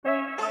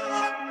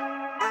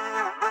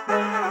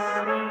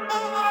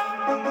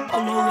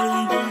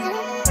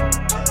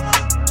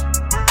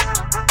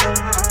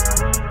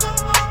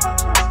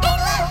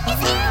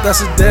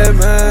that's a dead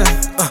man.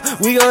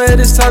 We gon' hit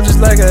this top just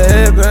like a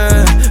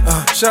headband.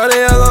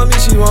 Shawty all on me,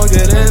 she won't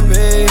get in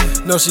me.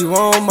 No, she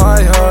want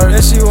my heart,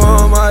 and she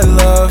want my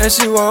love, and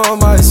she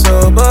want my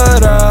soul.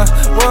 But I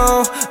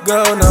won't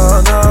go,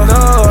 no, no,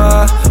 no,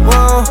 I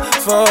won't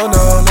fall,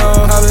 no, no.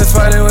 I've been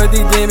fighting with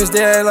these demons,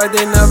 they act like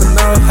they never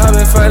know. I've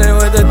been fighting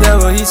with the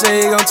devil, he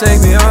say he gon'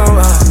 take me home.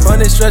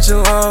 Money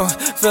stretching long,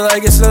 feel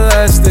like it's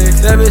elastic.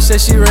 That bitch say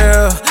she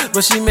real,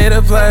 but she made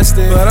of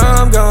plastic. But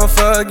I'm gon'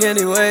 fuck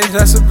anyway,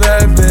 that's a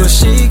bad bitch. But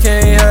she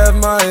can't have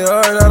my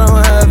heart, I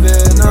don't have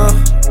it, no.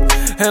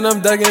 And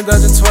I'm dodging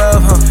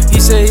 12, He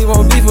say he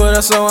won't beef with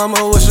us, so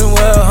I'ma wish him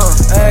well,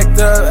 Act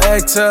up,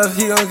 act tough,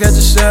 he gon' catch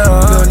a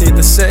shell, Don't need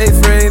to say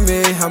free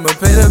me, I'ma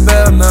pay the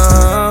bill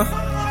now.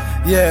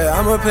 Yeah,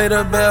 I'ma pay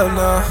the bill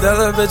now. That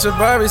little bitch a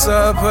Barbie, so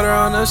I put her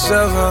on the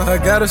shelf, I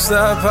gotta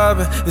stop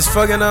popping, it's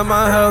fucking up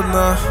my health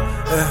now.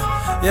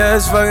 Yeah,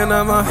 it's fucking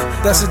up my,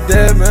 that's a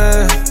dead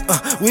man.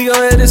 We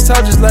gon' hit this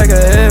top just like a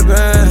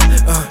headband.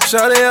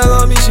 Shawty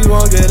all on me, she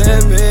won't get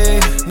in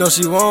me. No,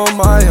 she want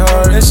my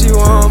heart, and she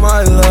want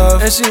my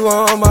love, and she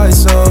want my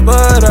soul.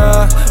 But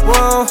I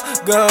won't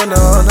go,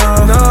 no, no,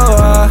 no,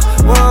 I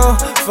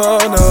won't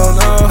fall, no,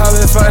 no. I've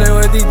been fighting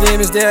with these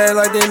demons, they act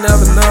like they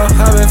never know.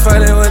 I've been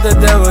fighting with the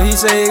devil, he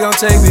say he gon'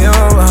 take me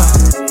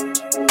home.